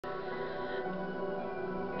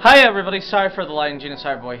Hi everybody, sorry for the lighting,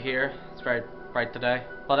 Genocide Boy here. It's very bright today.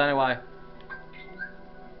 But anyway,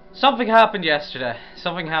 something happened yesterday.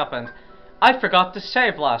 Something happened. I forgot to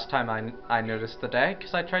save last time I noticed the day,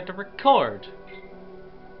 because I tried to record.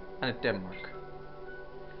 And it didn't work.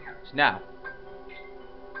 So now,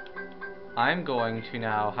 I'm going to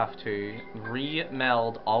now have to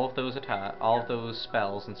re-meld all of those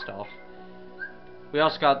spells and stuff. We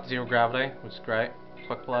also got zero gravity, which is great.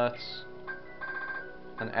 Quick bullets.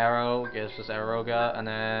 An arrow gives us Aeroga, and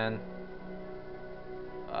then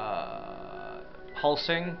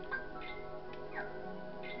pulsing.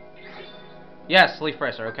 Yes, leaf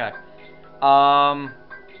bracer. Okay.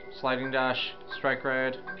 Sliding dash, strike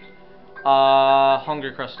raid.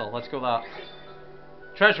 Hungry crystal. Let's go that.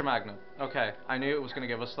 Treasure magnet. Okay, I knew it was gonna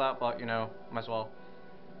give us that, but you know, might as well.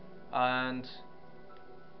 And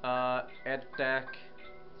edit deck.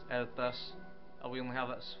 Let's edit this. Oh, we only have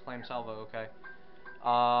that flame salvo. Okay.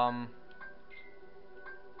 Alright.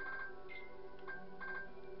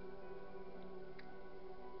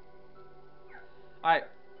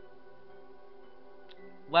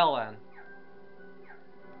 Well then.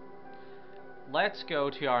 Let's go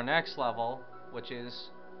to our next level, which is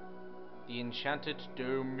the Enchanted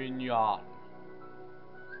Dominion.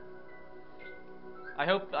 I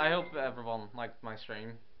hope everyone liked my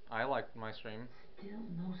stream. I liked my stream. Still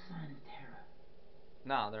no sign of Terra.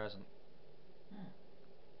 No, there isn't.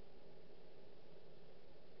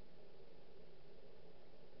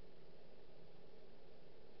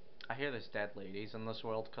 I hear there's dead ladies in this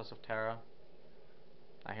world because of Terra.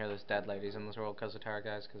 I hear there's dead ladies in this world because of Terra,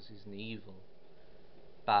 guys, because he's an evil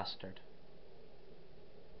bastard.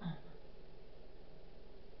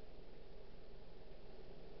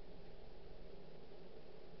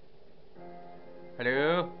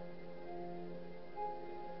 Hello?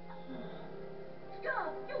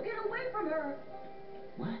 Stop! You get away from her!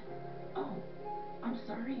 What? Oh, I'm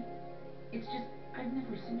sorry. It's just, I've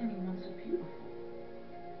never seen anyone so beautiful.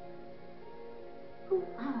 Who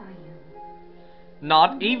are you?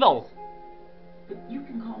 Not evil! But you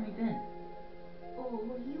can call me Ben. Oh,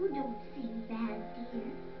 you don't seem bad,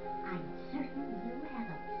 dear. I'm certain you have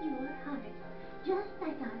a pure heart, just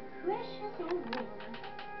like our precious Aurora.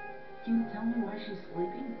 Can you tell me why she's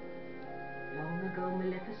sleeping? Long ago,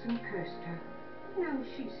 Maleficent cursed her. Now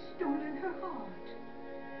she's stolen her heart.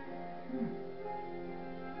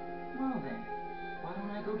 Well then, why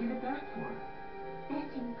don't I go get it back for her?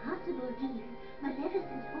 That's impossible, dear.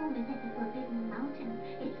 Maleficent's home is at the Forbidden Mountain.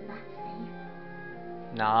 It's not safe.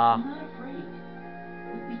 Nah. I'm not afraid.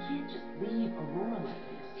 We can't just leave Aurora like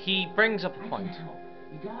this. He brings up a I point. can help.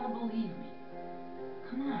 You gotta believe me.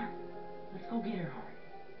 Come on, let's go get her heart.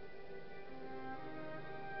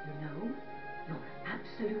 You know, you're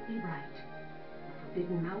absolutely right. The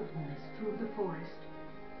Forbidden Mountain is through the forest.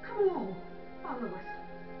 Come along, follow us.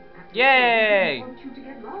 After Yay! all, we don't want you to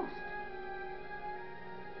get lost.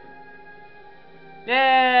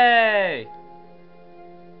 Yay!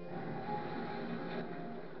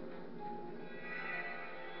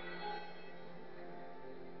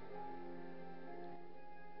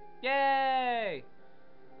 Yay!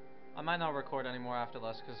 I might not record anymore after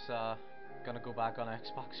this because gonna go back on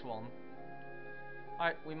Xbox One.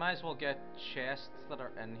 Alright, we might as well get chests that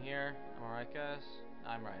are in here. Am I right, guys?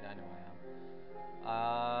 I'm right, I know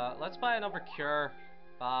I am. Let's buy another cure.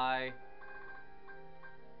 Bye.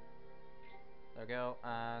 There we go,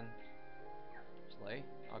 and slay.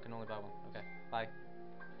 Oh, I can only buy one. Okay, bye.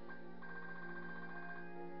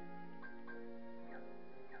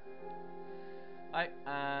 Alright,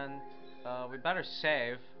 and we better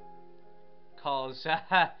save, cause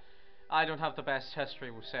I don't have the best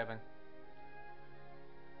history with saving.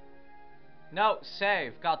 No,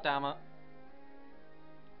 save, god damn it.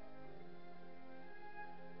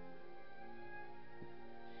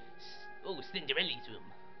 Oh, Cinderella's room.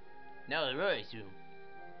 No, Rory's room.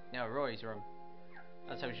 No, Rory's room.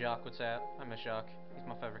 That's how Jacques would say it. I miss Jacques. He's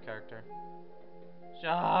my favorite character.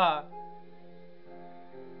 Jacques!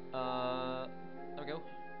 There we go.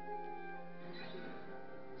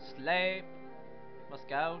 Sleep. Must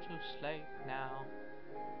go to sleep now.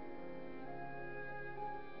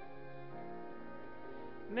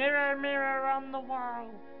 Mirror, mirror on the wall.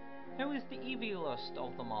 Who is the evilest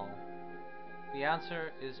of them all? The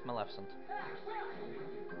answer is Maleficent.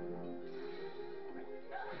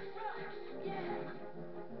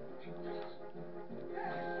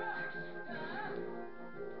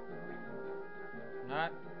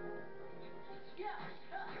 Alright.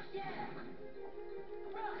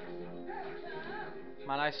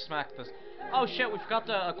 Man, I smacked this. Oh shit, we forgot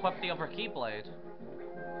to equip the upper keyblade.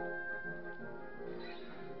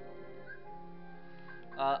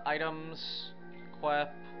 Items, equip.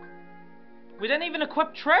 We didn't even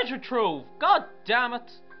equip treasure trove. God damn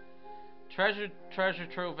it! Treasure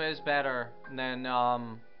trove is better than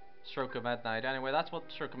Stroke of Midnight. Anyway, that's what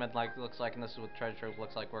Stroke of Midnight looks like, and this is what treasure trove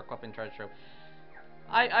looks like. We're equipping treasure trove.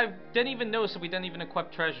 I didn't even notice that we didn't even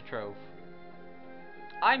equip treasure trove.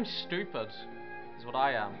 I'm stupid, is what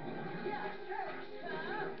I am.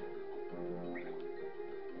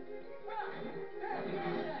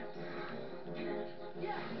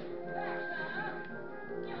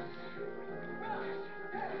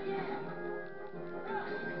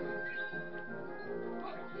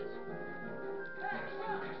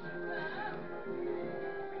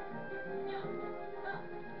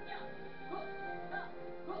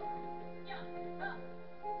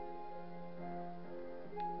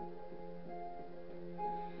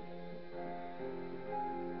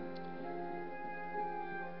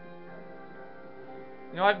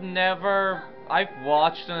 You know, I've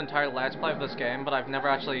watched an entire Let's Play of this game, but I've never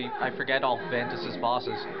actually, I forget all of Ventus's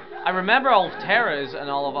bosses. I remember all of Terra's and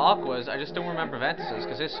all of Aqua's, I just don't remember Ventus's,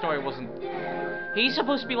 because his story wasn't... He's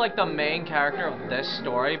supposed to be like the main character of this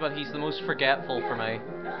story, but he's the most forgetful for me.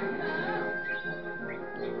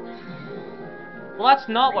 Well, that's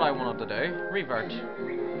not what I wanted to do. Revert.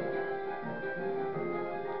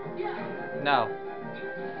 No.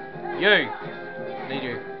 You! Need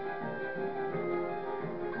you.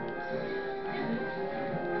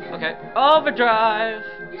 Okay. Overdrive!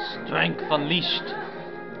 Strength unleashed.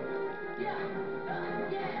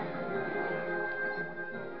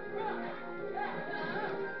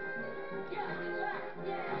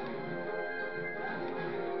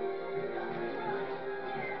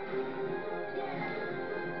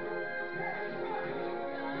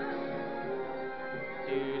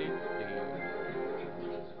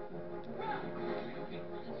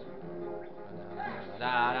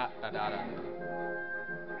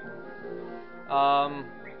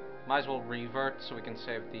 Might as well revert so we can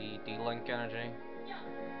save the D-Link energy.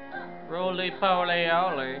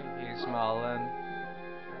 Roly-poly-oly, he's smiling.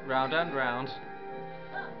 Round and round.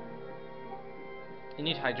 You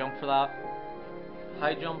need high jump for that.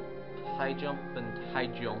 High jump, and high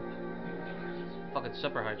jump. Fucking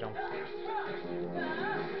super high jump.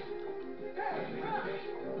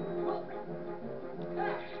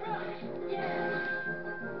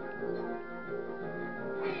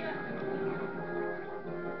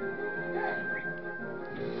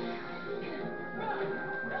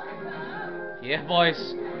 Yeah,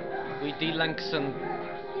 boys. We D-Links and...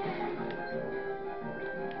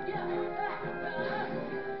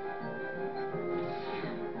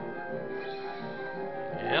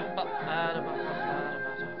 Yep.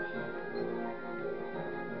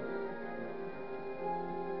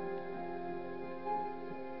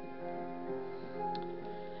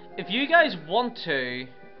 If you guys want to,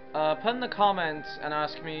 put in the comments and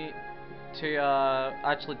ask me to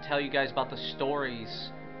actually tell you guys about the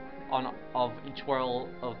stories of each world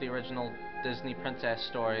of the original Disney princess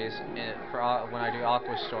stories for when I do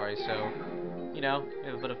Aqua stories, so you know, we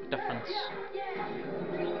have a bit of difference.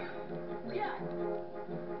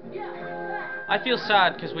 I feel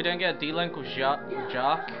sad because we didn't get a D-Link with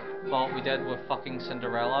Jack, but we did with fucking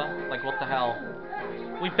Cinderella. Like, what the hell?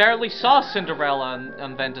 We barely saw Cinderella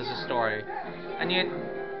in Ventus's story, and yet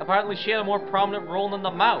apparently she had a more prominent role than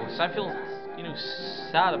the mouse. I feel, you know,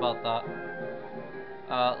 sad about that.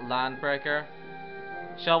 Landbreaker.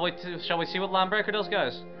 Shall we see what Landbreaker does,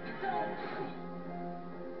 guys?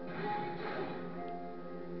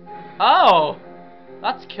 Oh!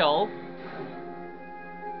 That's cool.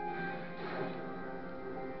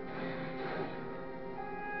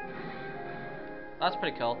 That's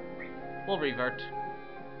pretty cool. We'll revert.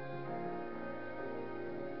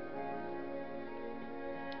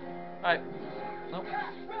 Alright. Nope.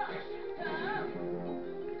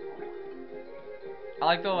 I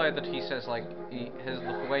like the way that he says, like,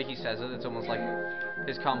 the way he says it, it's almost like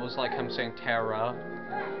his combo's like him saying Terra.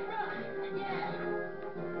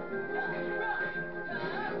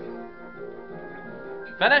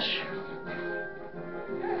 Finish!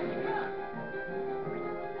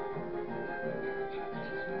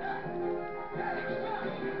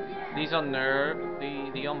 These unnerved,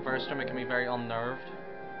 the unversed are making me very unnerved.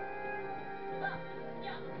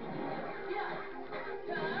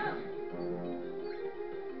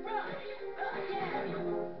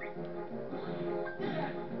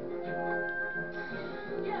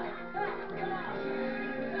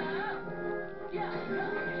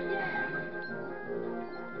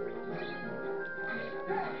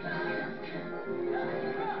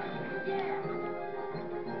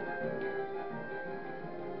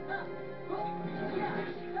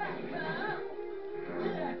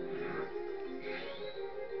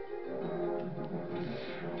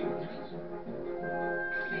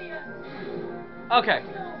 Okay.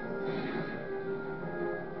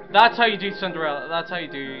 That's how you do Cinderella. That's how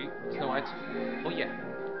you do Snow White. Oh yeah.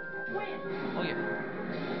 Oh yeah.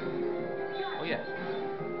 Oh yeah.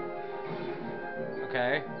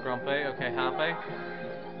 Okay, grumpy. Okay, happy.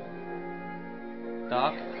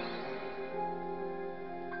 Doc.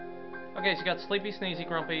 Okay, so you got sleepy, sneezy,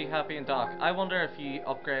 grumpy, happy, and Doc. I wonder if you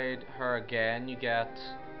upgrade her again, you get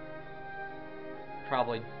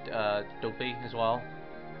probably dopey as well.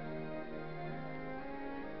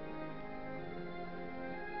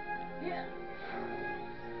 Yeah.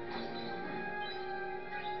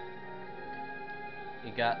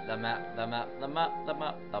 You got the map, the map, the map, the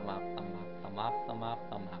map, the map, the map, the map, the map,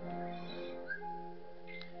 the map.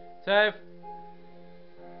 Save.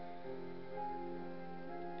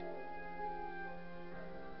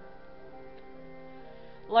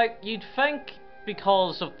 Like, you'd think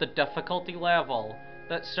because of the difficulty level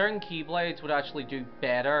that certain Keyblades would actually do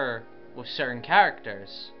better with certain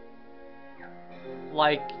characters.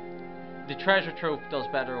 Like, the treasure trove does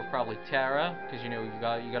better with probably Terra, because you know you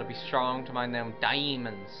gotta be strong to mine them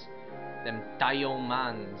diamonds, them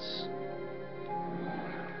diamonds.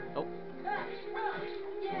 Oh,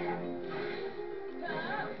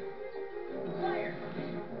 Fire.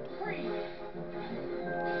 Freeze.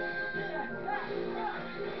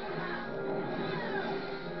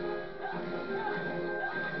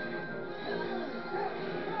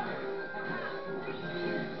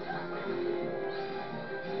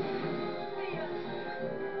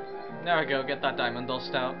 there we go. Get that diamond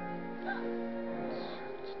dust out.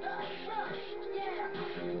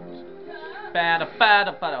 Bada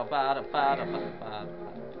bada bada bada bada bada bada.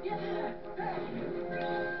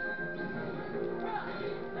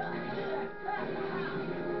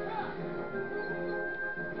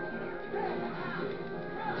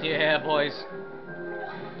 Yeah, boys.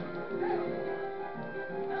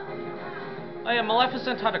 Oh yeah,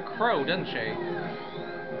 Maleficent had a crow, didn't she?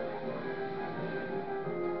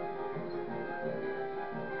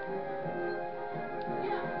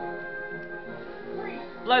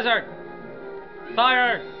 Blizzard!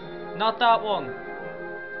 Fire! Not that one!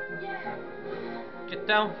 Get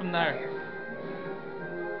down from there!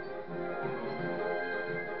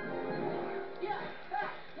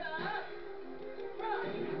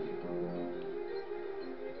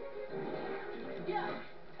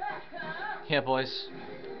 Yeah, boys.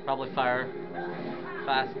 Probably fire.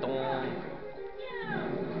 Fast on.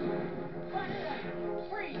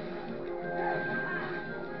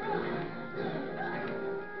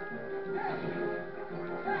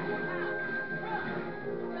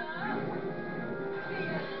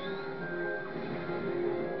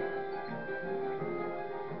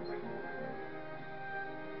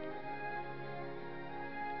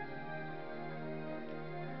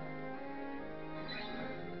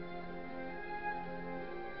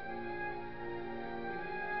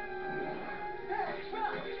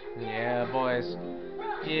 Yeah, boys.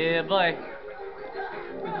 Yeah, boy.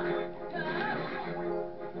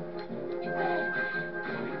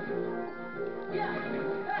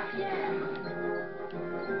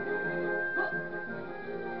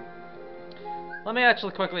 Let me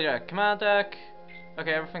actually quickly check. Command deck.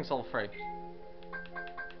 Okay, everything's all free.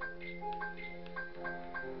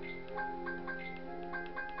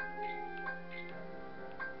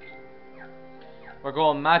 We're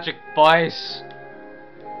going magic, boys.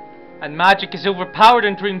 And magic is overpowered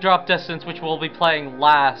in Dream Drop Distance, which we'll be playing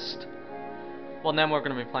last. Well, then we're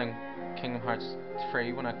going to be playing Kingdom Hearts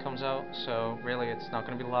 3 when it comes out, so really it's not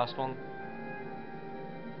going to be the last one.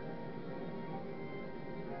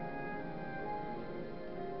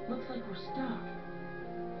 Looks like we're stuck.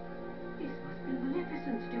 This must be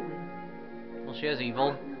Maleficent's doing. Well, she is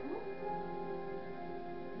evil.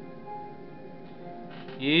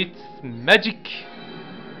 It's magic!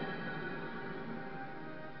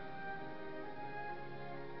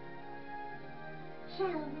 Shall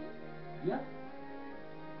we? Yep.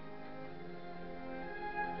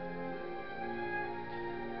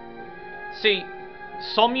 See,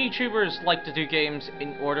 some YouTubers like to do games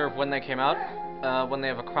in order of when they came out, when they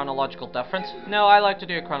have a chronological difference. No, I like to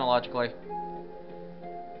do it chronologically.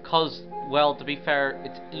 Cause, well, to be fair,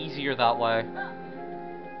 it's easier that way.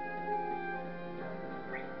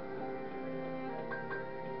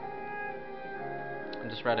 I'm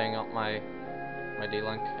just readying up my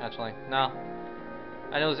D-Link, actually. No.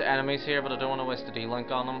 I know there's enemies here, but I don't want to waste a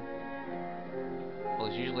D-Link on them. Well,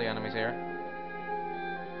 there's usually enemies here.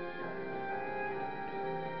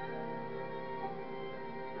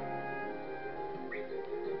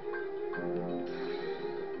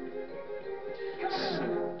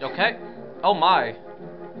 Okay. Oh my.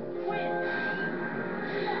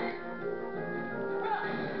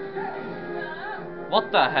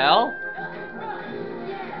 What the hell?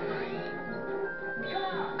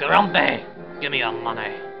 Grumpy! Give me your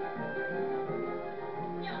money.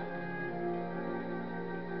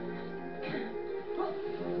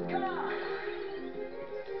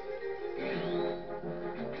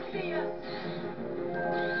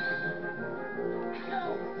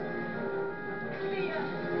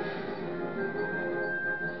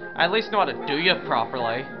 I at least know how to do you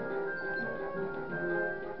properly.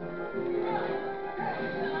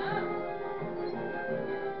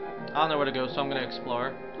 I don't know where to go, so I'm gonna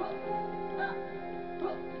explore.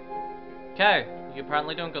 Okay, you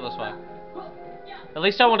apparently don't go this way. At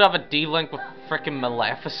least I won't have a D-link with frickin'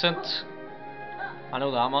 Maleficent. I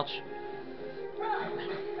know that much.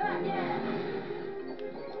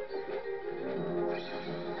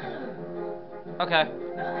 Okay.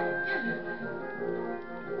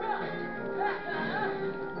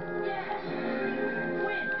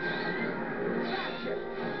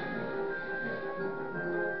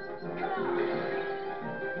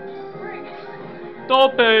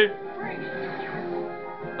 Don't be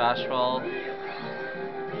bashful.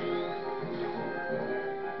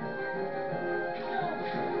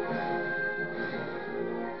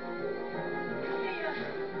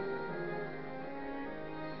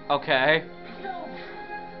 Okay.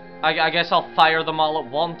 I guess I'll fire them all at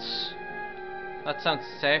once. That sounds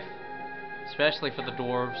safe. Especially for the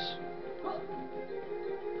dwarves.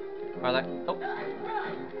 Are they? Oh.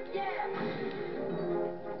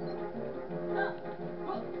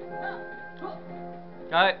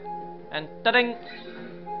 Alright. And da-ding!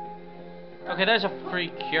 Okay, there's a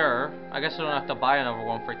free cure. I guess I don't have to buy another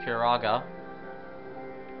one for Curaga.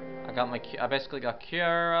 I basically got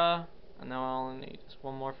Cura, and now I only need just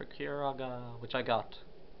one more for Curaga, which I got.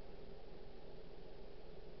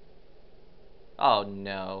 Oh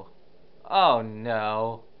no. Oh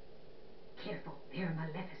no. Careful, they're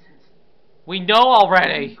Maleficent. We know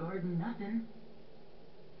already! Guarding nothing.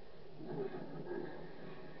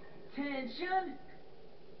 Tension!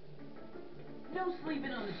 No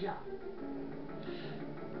sleeping on the job.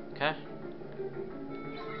 Okay.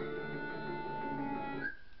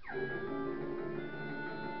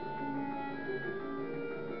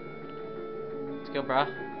 Let's go, bruh.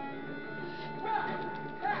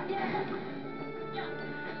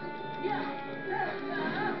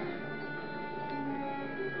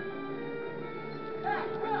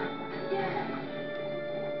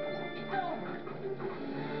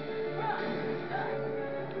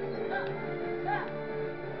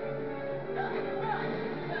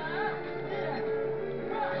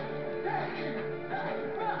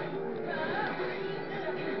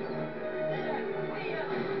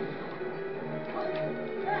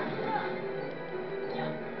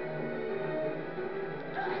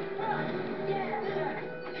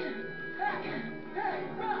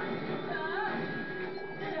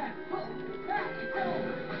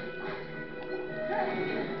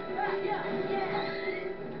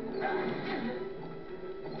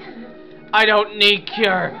 I don't need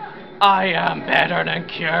cure. I am better than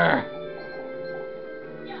cure.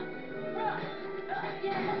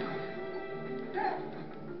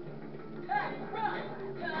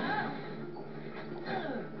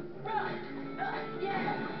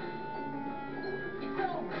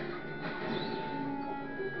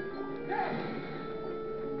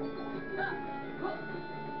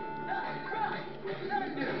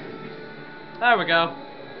 There we go.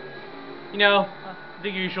 You know, the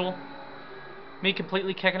usual. Me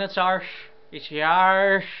completely kicking its arse. It's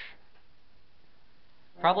yarsh.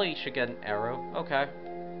 Probably should get an arrow. Okay.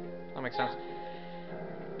 That makes sense.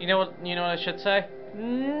 You know what I should say?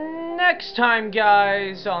 Next time,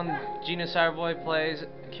 guys, on Genius Boy Plays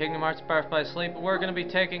Kingdom Hearts Birth by Sleep, we're going to be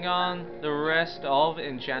taking on the rest of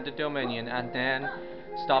Enchanted Dominion, and then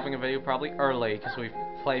stopping a video probably early, because we've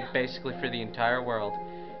played basically for the entire world.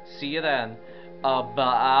 See you then.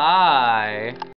 Bye.